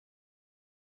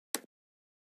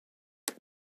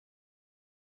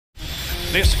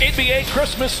This NBA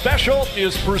Christmas special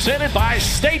is presented by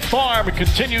State Farm. It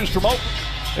continues from Oakland.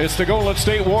 It's the Golden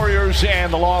State Warriors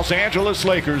and the Los Angeles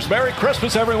Lakers. Merry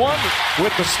Christmas, everyone,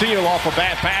 with the steal off a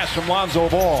bad pass from Lonzo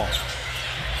Ball.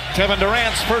 Kevin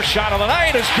Durant's first shot of the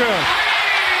night is good.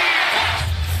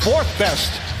 Fourth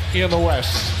best in the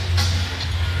West.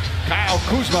 Kyle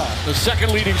Kuzma, the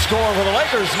second leading scorer for the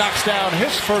Lakers, knocks down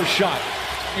his first shot.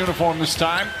 Uniform this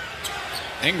time.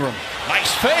 Ingram,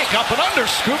 nice fake, up and under,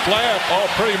 scoop layup. Oh,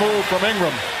 pretty move from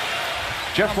Ingram.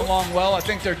 Jeff along well. I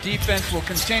think their defense will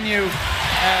continue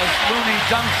as Looney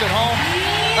dunks at home.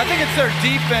 I think it's their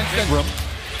defense. Ingram,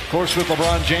 of course, with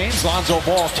LeBron James. Lonzo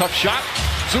Ball, tough shot.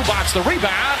 Zubac the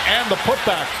rebound and the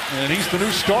putback. And he's the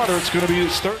new starter. It's going to be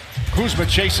his third. Kuzma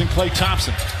chasing Klay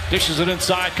Thompson. Dishes it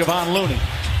inside Kevon Looney.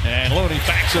 And Looney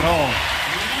backs it home.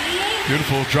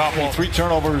 Beautiful drop off. 3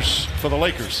 turnovers for the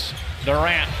Lakers.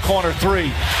 Durant, corner 3.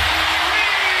 Goes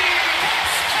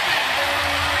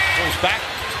back,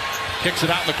 kicks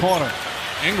it out in the corner.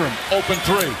 Ingram, open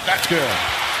 3. That's good.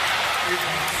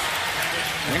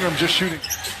 Ingram just shooting.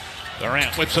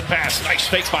 Durant whips a pass. Nice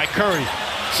fake by Curry.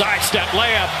 Sidestep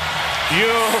layup.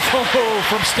 Beautiful move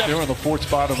from Steph. They're in the 4th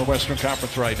spot in the Western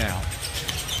Conference right now.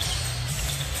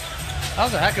 That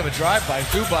was a heck of a drive by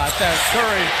Zubac. That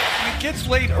Curry, it gets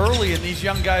late early in these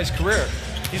young guys' career.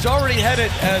 He's already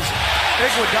headed as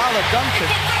Iguodala dunks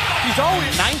it. He's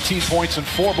always 19 points and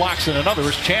 4 blocks in another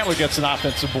as Chandler gets an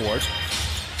offensive board.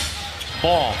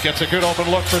 Ball gets a good open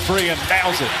look for 3 and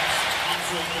nails it.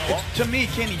 To me,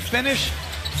 can he finish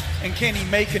and can he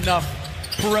make enough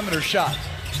perimeter shots?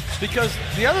 Because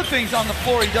the other things on the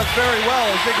floor he does very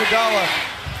well is Iguodala.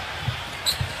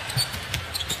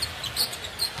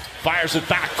 Fires it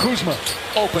back. Kuzma,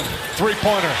 open,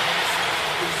 3-pointer.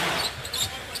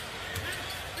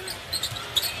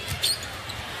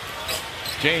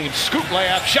 James, scoop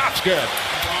layup, shot's good.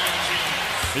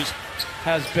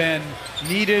 Has been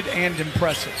needed and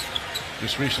impressive.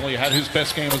 Just recently had his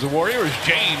best game as a Warrior is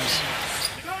James.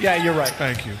 Yeah, you're right.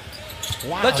 Thank you.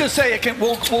 Wow. Let's just say it can.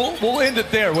 We'll end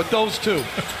it there with those 2.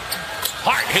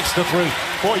 Hart hits the 3.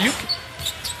 Boy, you.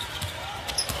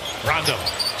 Rondo,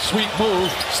 sweet move,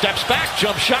 steps back,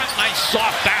 jump shot, nice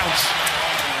soft bounce.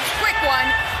 Quick one,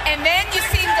 and then you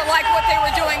seem to like what they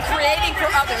were doing, creating for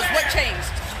others. What changed?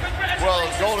 Well,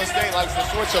 Golden State likes to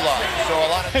switch a lot, so a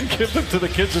lot of... And give them to the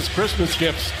kids as Christmas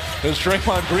gifts as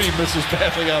Draymond Green misses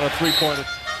badly on a 3-pointer.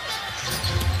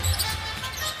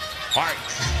 Hart,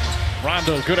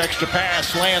 Rondo, good extra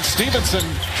pass, lands. Stevenson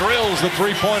drills the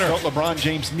 3-pointer. LeBron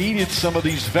James needed some of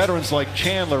these veterans like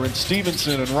Chandler and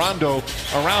Stevenson and Rondo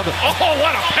around him. Oh,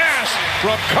 what a pass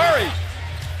from Curry.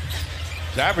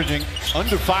 He's averaging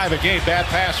under 5 a game. Bad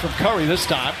pass from Curry this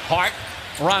time. Hart,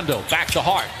 Rondo, back to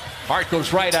Hart. Hart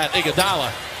goes right at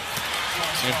Iguodala.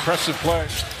 Impressive play.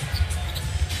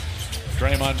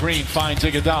 Draymond Green finds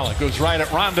Iguodala. Goes right at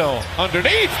Rondo.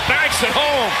 Underneath. Banks it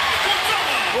home.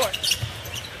 Boy.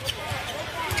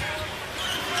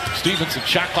 Stevenson,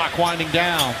 shot clock winding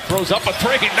down. Throws up a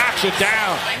 3. Knocks it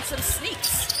down. Find some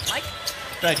sneaks. Mike.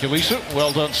 Thank you, Lisa.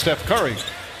 Well done, Steph Curry.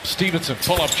 Stevenson,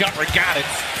 pull-up jumper. Got it.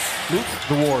 Luke,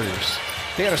 the Warriors.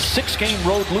 They had a 6-game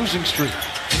road losing streak.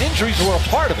 And injuries were a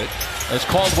part of it. As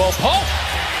Caldwell Pope.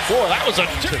 Boy, that was a...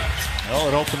 Well,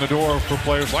 it opened the door for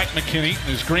players like McKinney.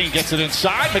 As Green gets it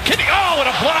inside. McKinney, oh,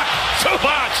 and a block.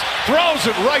 Zubac throws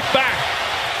it right back.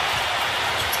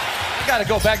 I got to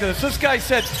go back to this. This guy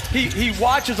said he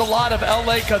watches a lot of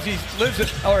LA because he lives at,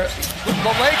 or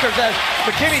the Lakers as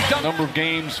McKinney dunked. Number of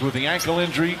games with the ankle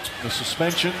injury, the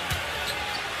suspension.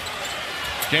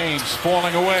 James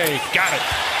falling away. Got it.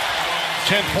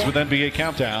 10 points with NBA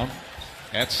Countdown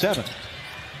at 7.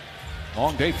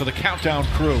 Long day for the Countdown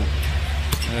crew.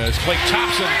 As Klay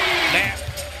Thompson.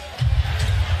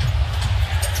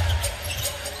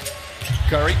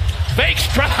 Curry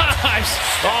fakes, drives.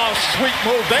 Oh, sweet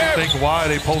move there. I think why are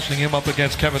they posting him up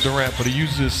against Kevin Durant, but he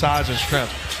uses his size and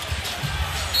strength.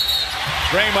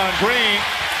 Draymond Green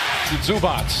to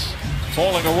Zubac.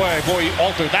 Falling away. Boy, he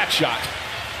altered that shot.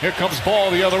 Here comes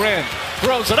Ball the other end.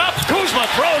 Throws it up. Kuzma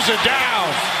throws it down.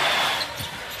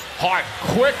 Hart,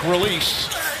 quick release.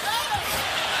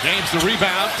 James the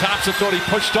rebound. Thompson thought he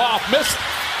pushed off. Missed.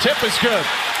 Tip is good.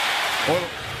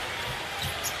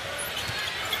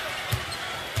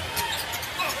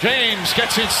 James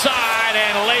gets inside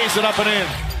and lays it up and in.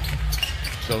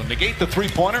 So negate the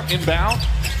 3-pointer. Inbound.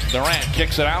 Durant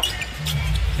kicks it out.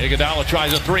 Iguodala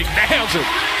tries a 3. Nails it.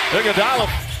 Iguodala.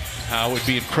 It would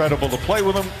be incredible to play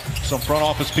with him. Some front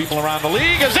office people around the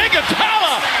league as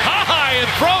Iguodala high and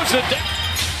throws it.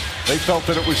 They felt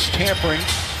that it was tampering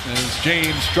as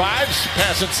James drives,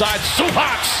 pass inside,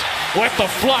 Zubac with the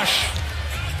flush.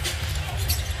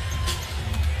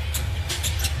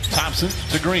 Thompson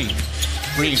to Green.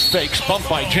 Green fakes, bumped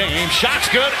by James. Shot's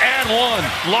good and one.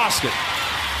 Lost it.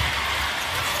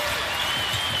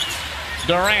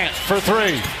 Durant for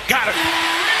three. Got it.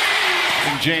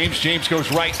 And James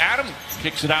goes right at him.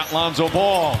 Kicks it out. Lonzo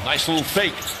Ball. Nice little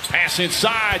fake. Pass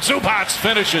inside. Zubac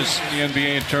finishes. The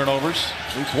NBA in turnovers.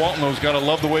 Luke Walton, has got to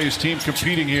love the way his team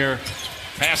competing here.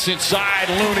 Pass inside.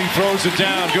 Looney throws it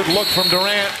down. Good look from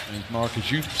Durant. And Mark,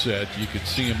 as you said, you could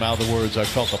see him mouth the words, "I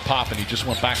felt the pop," and he just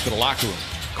went back to the locker room.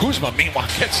 Kuzma, meanwhile,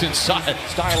 gets inside.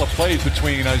 Style of play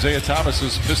between Isaiah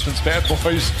Thomas's Pistons bad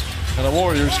boys and the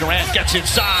Warriors. Durant gets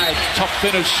inside. Tough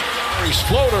finish. His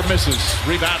floater misses.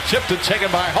 Rebound tipped and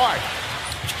taken by Hart.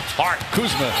 Hart,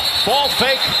 Kuzma, ball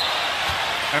fake,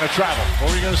 and a travel.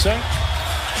 What were you going to say?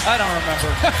 I don't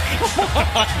remember.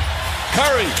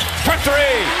 Curry for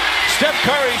three. Steph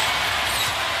Curry.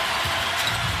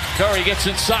 Curry gets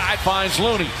inside, finds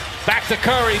Looney. Back to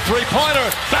Curry,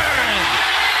 three-pointer. Bang!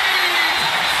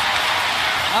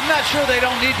 I'm not sure they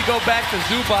don't need to go back to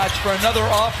Zubac for another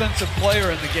offensive player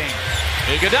in the game.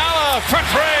 Iguodala for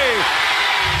three.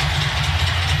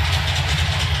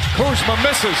 Kuzma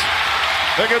misses.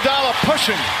 Iguodala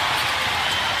pushing.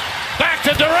 Back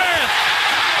to Durant.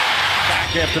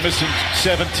 Back after missing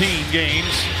 17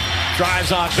 games.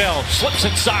 Drives on Bell. Slips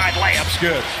inside. Layup's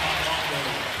good.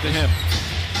 To him.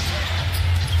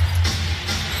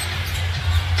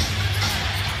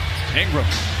 Ingram.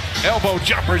 Elbow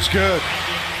jumper's good.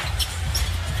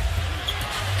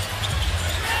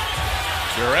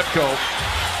 Jerebko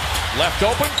left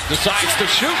open, decides to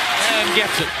shoot, and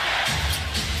gets it.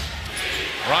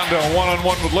 Rondo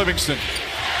one-on-one with Livingston.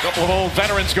 Couple of old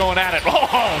veterans going at it.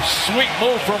 Oh, sweet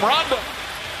move from Rondo.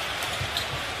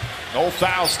 No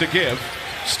fouls to give.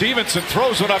 Stevenson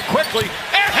throws it up quickly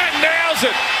and nails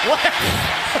it.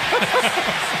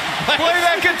 Play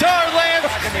that guitar, Lance.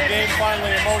 Back in the game,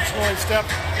 finally, emotionally, Steph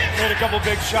made a couple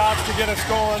big shots to get us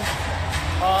going.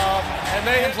 And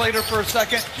they later for a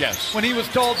second. Yes. When he was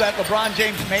told that LeBron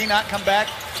James may not come back,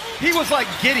 he was like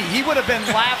giddy. He would have been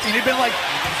laughing. He'd been like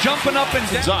jumping up and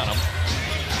down. On him.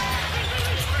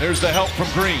 There's the help from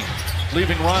Green,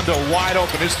 leaving Rondo wide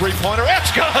open. His three-pointer, it's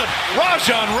good.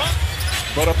 Rajon Rondo.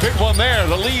 But a big one there.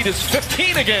 The lead is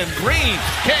 15 again. Green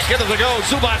can't get it to go.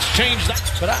 Zubac changed that.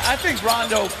 But I think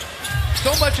Rondo,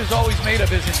 so much is always made of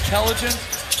his intelligence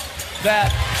that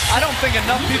I don't think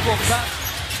enough people have got.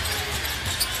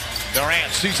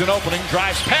 Durant sees an opening,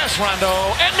 drives past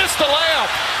Rondo, and missed the layup.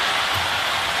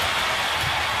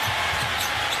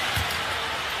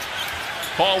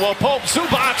 Paul Pope,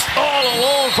 Zubac all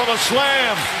alone for the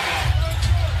slam.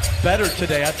 Better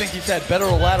today. I think he's had better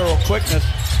lateral quickness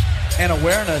and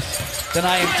awareness than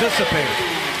I anticipated.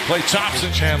 Klay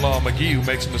Thompson. Chandler or McGee who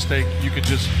makes a mistake, you can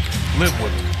just live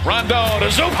with it. Rondo to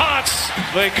Zubac.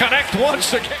 They connect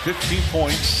once again. 15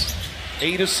 points,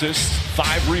 8 assists,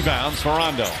 5 rebounds for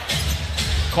Rondo.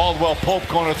 Caldwell Pope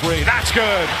corner three. That's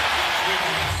good.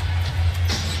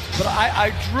 But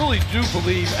I truly do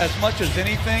believe, as much as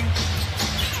anything,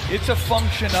 it's a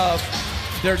function of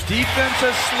their defense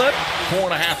has slipped.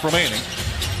 4.5 remaining.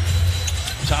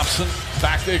 Thompson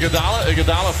back to Iguodala.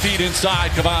 Iguodala feed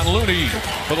inside. Kevon Looney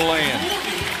for the lay-in.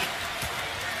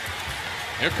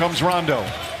 Here comes Rondo.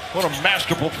 What a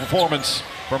masterful performance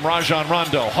from Rajon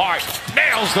Rondo. Hart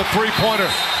nails the three-pointer.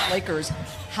 Lakers,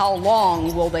 how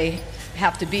long will they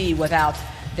have to be without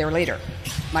their leader?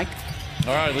 Mike?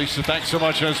 All right, Lisa, thanks so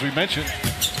much. As we mentioned,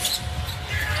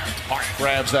 Hart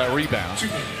grabs that rebound.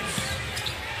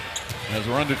 As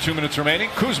we're under 2 minutes remaining,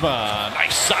 Kuzma,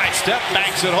 nice sidestep,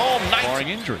 banks it home. Nice. Barring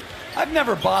injury. I've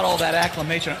never bought all that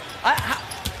acclamation.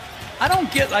 I don't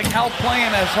get like how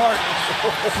playing as Hart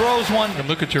throws one. And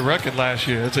look at your record last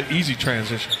year. It's an easy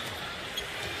transition.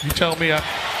 You tell me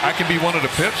I can be one of the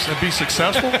Pips and be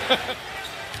successful?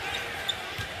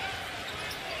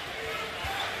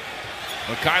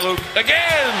 Kylo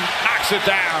again knocks it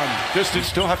down. Pistons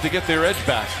still have to get their edge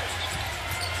back.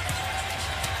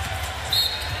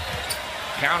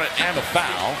 Count it and a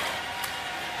foul.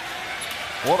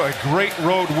 What a great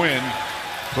road win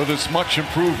for this much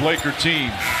improved Laker team.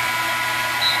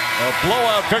 A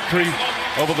blowout victory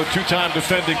over the two-time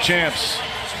defending champs.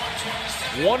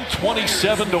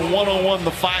 127-101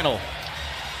 the final.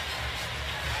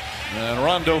 And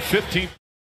Rondo 15.